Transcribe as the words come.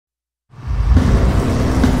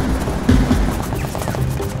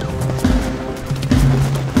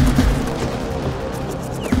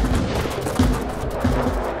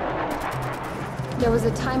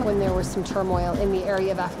a time when there was some turmoil in the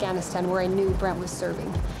area of Afghanistan where I knew Brent was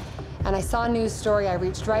serving. And I saw a news story. I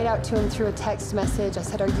reached right out to him through a text message. I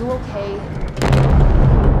said, "Are you okay?"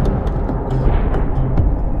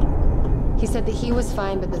 He said that he was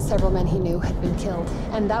fine, but that several men he knew had been killed.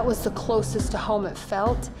 And that was the closest to home it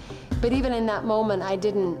felt. But even in that moment, I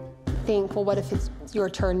didn't think, well, what if it's your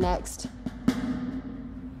turn next?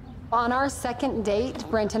 On our second date,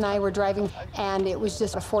 Brent and I were driving, and it was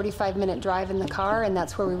just a 45-minute drive in the car, and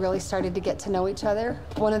that's where we really started to get to know each other.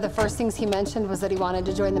 One of the first things he mentioned was that he wanted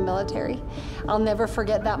to join the military. I'll never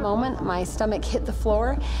forget that moment. My stomach hit the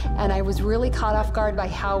floor, and I was really caught off guard by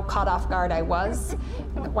how caught off guard I was.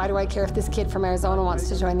 Why do I care if this kid from Arizona wants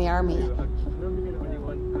to join the Army?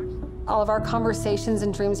 All of our conversations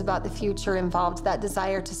and dreams about the future involved that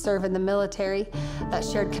desire to serve in the military, that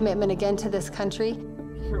shared commitment again to this country.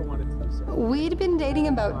 We'd been dating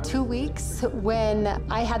about 2 weeks when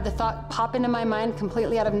I had the thought pop into my mind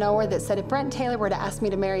completely out of nowhere that said, if Brent Taylor were to ask me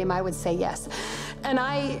to marry him, I would say yes. And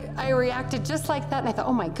I reacted just like that, and I thought,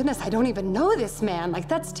 oh my goodness, I don't even know this man. Like,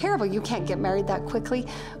 that's terrible. You can't get married that quickly.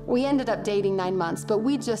 We ended up dating 9 months, but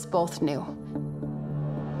we just both knew.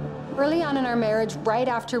 Early on in our marriage, right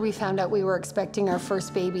after we found out we were expecting our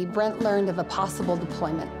first baby, Brent learned of a possible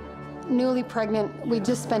deployment. Newly pregnant, we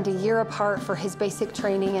just spent a year apart for his basic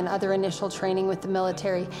training and other initial training with the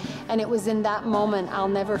military. And it was in that moment, I'll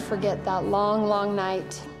never forget that long, long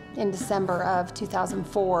night in December of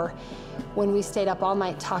 2004 when we stayed up all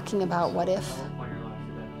night talking about what if.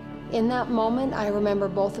 In that moment, I remember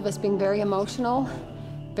both of us being very emotional,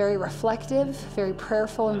 very reflective, very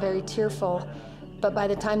prayerful, and very tearful. But by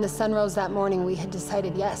the time the sun rose that morning, we had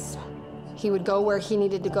decided yes. He would go where he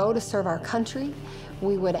needed to go to serve our country.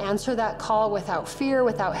 We would answer that call without fear,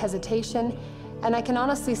 without hesitation. And I can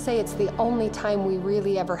honestly say it's the only time we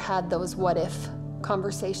really ever had those what if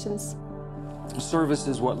conversations. Service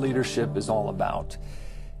is what leadership is all about.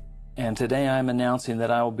 And today I'm announcing that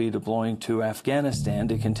I will be deploying to Afghanistan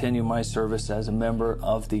to continue my service as a member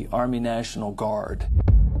of the Army National Guard.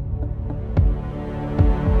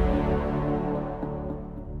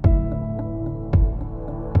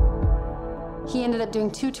 He ended up doing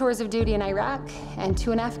 2 tours of duty in Iraq and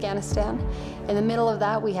 2 in Afghanistan. In the middle of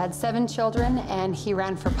that, we had 7 children, and he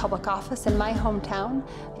ran for public office in my hometown.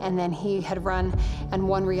 And then he had run and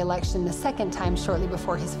won re-election the second time shortly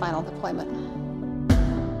before his final deployment.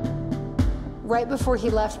 Right before he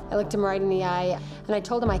left, I looked him right in the eye, and I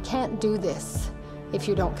told him, I can't do this if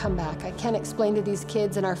you don't come back. I can't explain to these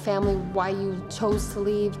kids and our family why you chose to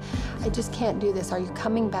leave. I just can't do this. Are you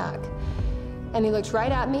coming back? And he looked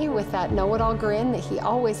right at me with that know-it-all grin that he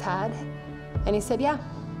always had. And he said, yeah,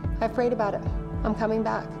 I've prayed about it. I'm coming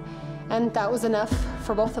back. And that was enough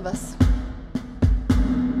for both of us.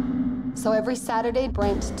 So every Saturday,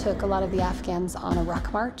 Brent took a lot of the Afghans on a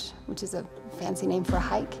ruck march, which is a fancy name for a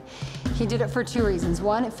hike. He did it for 2 reasons.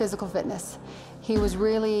 One, physical fitness. He was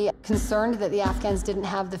really concerned that the Afghans didn't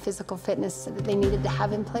have the physical fitness that they needed to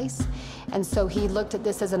have in place. And so he looked at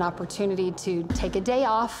this as an opportunity to take a day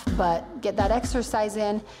off, but get that exercise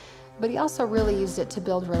in. But he also really used it to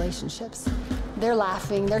build relationships. They're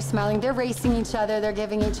laughing, they're smiling, they're racing each other, they're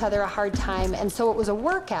giving each other a hard time. And so it was a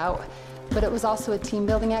workout, but it was also a team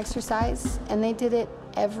building exercise. And they did it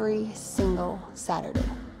every single Saturday.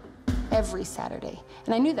 Every Saturday.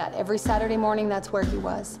 And I knew that. Every Saturday morning, that's where he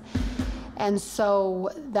was. And so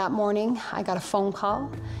that morning, I got a phone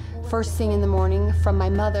call, first thing in the morning, from my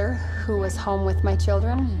mother, who was home with my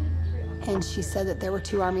children. And she said that there were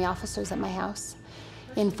 2 Army officers at my house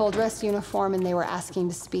in full dress uniform, and they were asking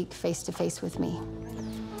to speak face to face with me.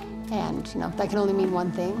 And, you know, that can only mean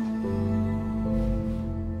one thing.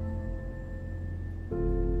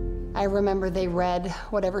 I remember they read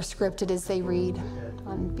whatever script it is they read.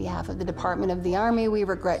 On behalf of the Department of the Army, we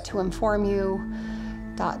regret to inform you, ...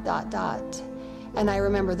 And I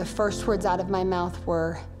remember the first words out of my mouth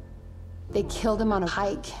were, they killed him on a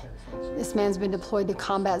hike. This man's been deployed to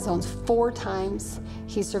combat zones 4 times.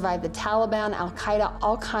 He survived the Taliban, Al-Qaeda,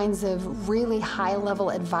 all kinds of really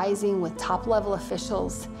high-level advising with top-level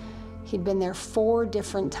officials. He'd been there 4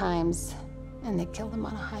 different times, and they killed him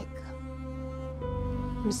on a hike.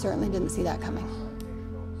 We certainly didn't see that coming.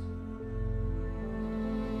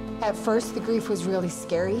 At first, the grief was really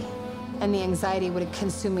scary, and the anxiety would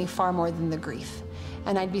consume me far more than the grief.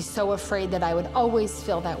 And I'd be so afraid that I would always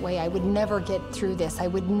feel that way. I would never get through this. I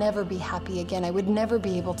would never be happy again. I would never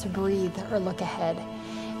be able to breathe or look ahead.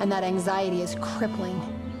 And that anxiety is crippling.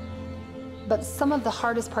 But some of the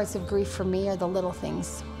hardest parts of grief for me are the little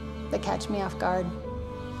things that catch me off guard.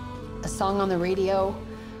 A song on the radio,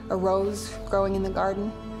 a rose growing in the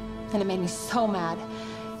garden, and it made me so mad.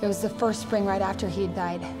 It was the first spring right after he had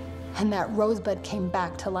died, and that rosebud came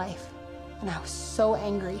back to life. And I was so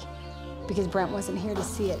angry because Brent wasn't here to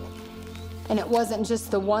see it. And it wasn't just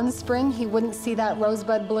the one spring he wouldn't see that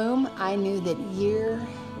rosebud bloom. I knew that year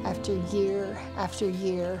after year after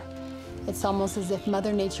year, it's almost as if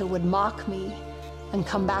Mother Nature would mock me and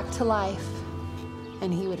come back to life,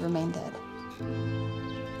 and he would remain dead.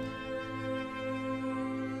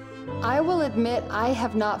 I will admit I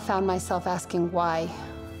have not found myself asking why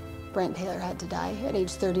Brent Taylor had to die at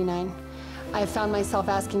age 39. I have found myself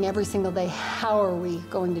asking every single day, how are we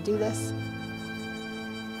going to do this?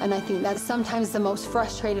 And I think that's sometimes the most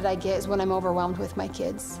frustrated I get is when I'm overwhelmed with my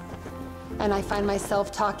kids. And I find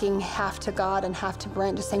myself talking half to God and half to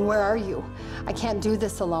Brent, just saying, where are you? I can't do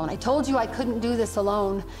this alone. I told you I couldn't do this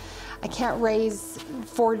alone. I can't raise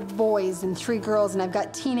 4 boys and 3 girls, and I've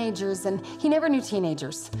got teenagers, and he never knew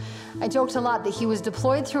teenagers. I joked a lot that he was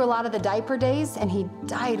deployed through a lot of the diaper days, and he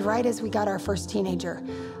died right as we got our first teenager.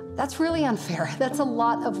 That's really unfair. That's a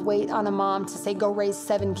lot of weight on a mom to say, go raise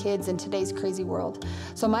 7 kids in today's crazy world.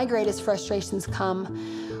 So my greatest frustrations come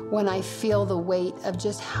when I feel the weight of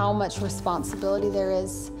just how much responsibility there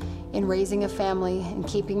is in raising a family and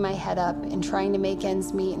keeping my head up and trying to make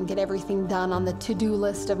ends meet and get everything done on the to-do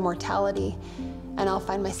list of mortality. And I'll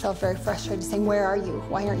find myself very frustrated saying, where are you?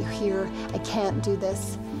 Why aren't you here? I can't do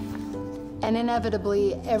this. And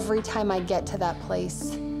inevitably, every time I get to that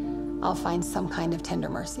place, I'll find some kind of tender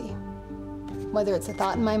mercy. Whether it's a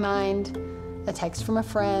thought in my mind, a text from a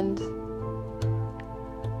friend,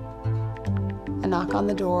 a knock on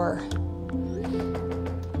the door,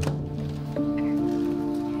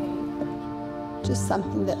 just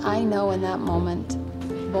something that I know in that moment,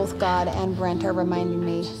 both God and Brent are reminding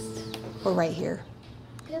me, we're right here.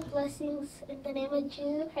 Good blessings in the name of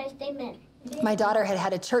Jesus Christ, amen. My daughter had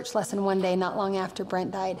had a church lesson one day not long after Brent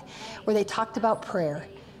died, where they talked about prayer.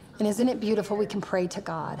 And isn't it beautiful we can pray to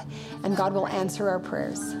God, and God will answer our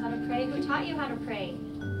prayers. How to pray? Who taught you how to pray?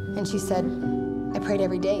 And she said, I prayed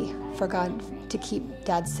every day for God to keep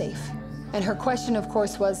Dad safe. And her question, of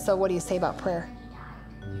course, was, so what do you say about prayer?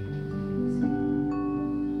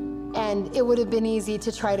 And it would have been easy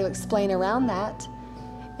to try to explain around that.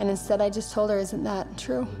 And instead, I just told her, isn't that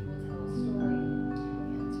true?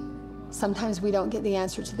 Sometimes we don't get the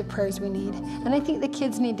answer to the prayers we need. And I think the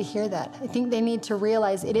kids need to hear that. I think they need to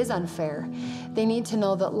realize it is unfair. They need to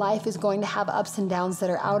know that life is going to have ups and downs that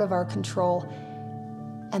are out of our control.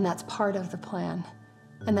 And that's part of the plan.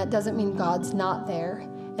 And that doesn't mean God's not there.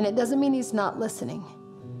 And it doesn't mean he's not listening.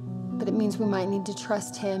 But it means we might need to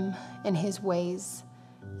trust him and his ways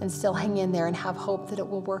and still hang in there and have hope that it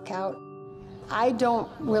will work out. I don't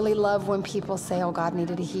really love when people say, oh, God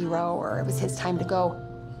needed a hero, or it was his time to go.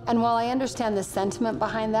 And while I understand the sentiment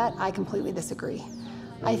behind that, I completely disagree.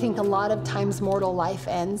 I think a lot of times mortal life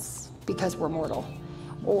ends because we're mortal,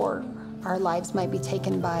 or our lives might be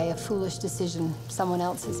taken by a foolish decision someone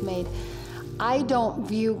else has made. I don't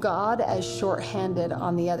view God as short-handed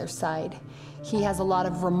on the other side. He has a lot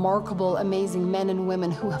of remarkable, amazing men and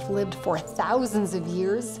women who have lived for thousands of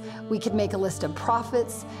years. We could make a list of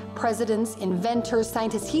prophets, presidents, inventors,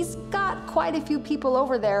 scientists. He's got quite a few people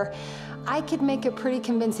over there. I could make a pretty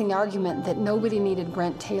convincing argument that nobody needed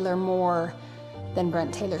Brent Taylor more than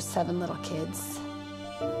Brent Taylor's 7 little kids.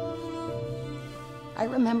 I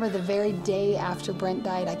remember the very day after Brent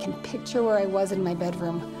died, I can picture where I was in my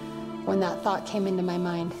bedroom when that thought came into my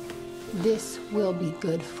mind. This will be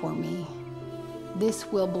good for me. This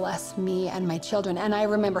will bless me and my children. And I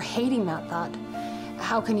remember hating that thought.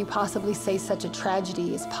 How can you possibly say such a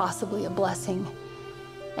tragedy is possibly a blessing?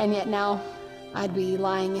 And yet now, I'd be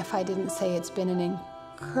lying if I didn't say it's been an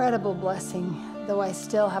incredible blessing, though I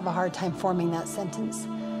still have a hard time forming that sentence.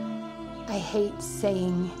 I hate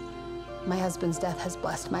saying my husband's death has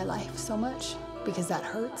blessed my life so much, because that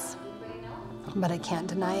hurts. But I can't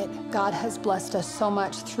deny it. God has blessed us so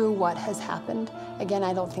much through what has happened. Again,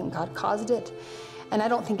 I don't think God caused it, and I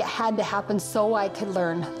don't think it had to happen so I could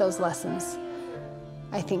learn those lessons.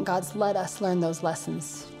 I think God's let us learn those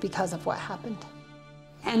lessons because of what happened.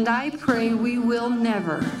 And I pray we will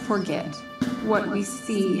never forget what we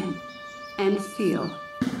see and feel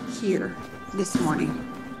here this morning.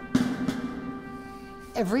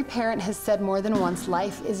 Every parent has said more than once,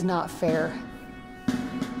 life is not fair.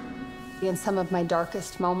 In some of my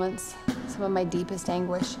darkest moments, some of my deepest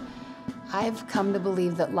anguish, I've come to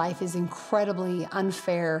believe that life is incredibly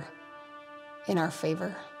unfair in our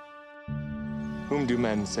favor. Whom do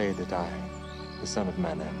men say that I, the Son of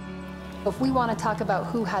Man, am? If we want to talk about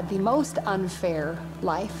who had the most unfair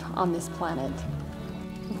life on this planet,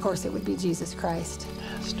 of course it would be Jesus Christ.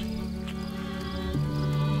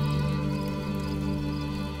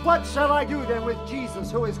 What shall I do then with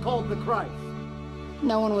Jesus, who is called the Christ?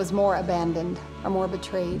 No one was more abandoned or more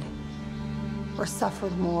betrayed or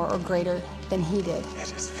suffered more or greater than he did.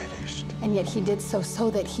 It is finished. And yet he did so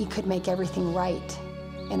that he could make everything right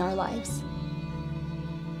in our lives.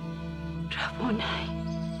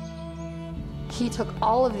 He took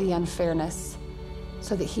all of the unfairness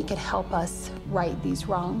so that he could help us right these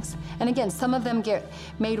wrongs. And again, some of them get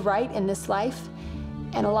made right in this life,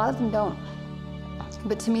 and a lot of them don't.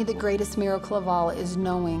 But to me, the greatest miracle of all is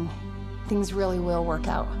knowing things really will work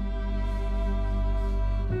out.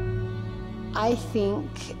 I think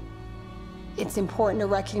it's important to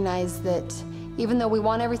recognize that even though we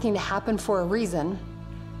want everything to happen for a reason,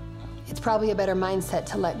 it's probably a better mindset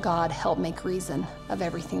to let God help make reason of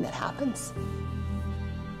everything that happens.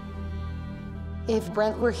 If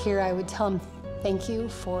Brent were here, I would tell him, thank you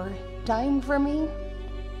for dying for me,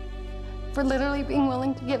 for literally being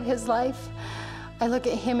willing to give his life. I look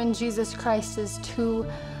at him and Jesus Christ as two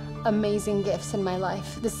amazing gifts in my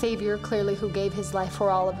life. The Savior, clearly, who gave his life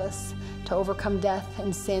for all of us to overcome death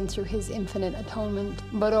and sin through his infinite atonement.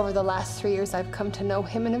 But over the last 3 years, I've come to know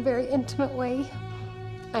him in a very intimate way.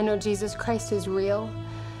 I know Jesus Christ is real.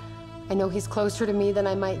 I know he's closer to me than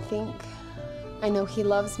I might think. I know he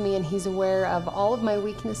loves me and he's aware of all of my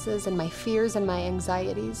weaknesses and my fears and my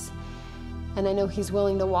anxieties. And I know he's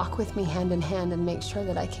willing to walk with me hand in hand and make sure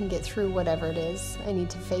that I can get through whatever it is I need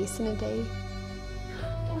to face in a day.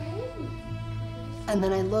 And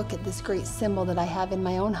then I look at this great symbol that I have in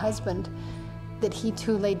my own husband, that he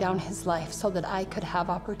too laid down his life so that I could have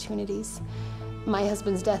opportunities. My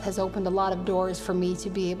husband's death has opened a lot of doors for me to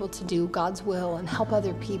be able to do God's will and help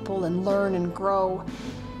other people and learn and grow.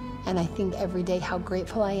 And I think every day how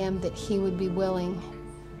grateful I am that he would be willing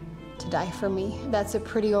to die for me. That's a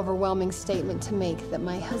pretty overwhelming statement to make, that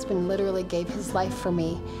my husband literally gave his life for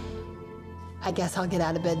me. I guess I'll get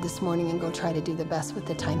out of bed this morning and go try to do the best with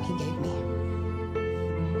the time he gave me.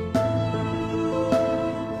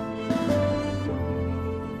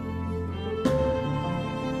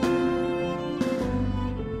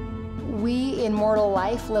 We in mortal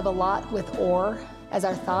life live a lot with or as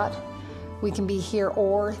our thought. We can be here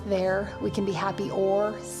or there. We can be happy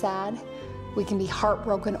or sad. We can be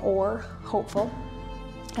heartbroken or hopeful.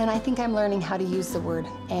 And I think I'm learning how to use the word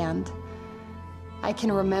and. I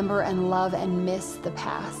can remember and love and miss the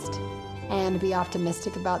past and be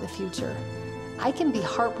optimistic about the future. I can be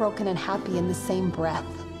heartbroken and happy in the same breath.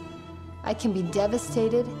 I can be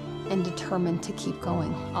devastated and determined to keep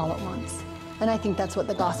going all at once. And I think that's what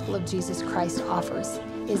the gospel of Jesus Christ offers,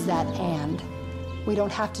 is that and. We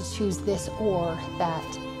don't have to choose this or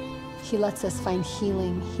that. He lets us find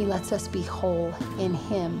healing. He lets us be whole in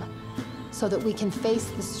him so that we can face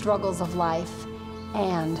the struggles of life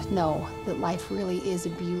and know that life really is a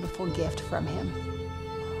beautiful gift from him.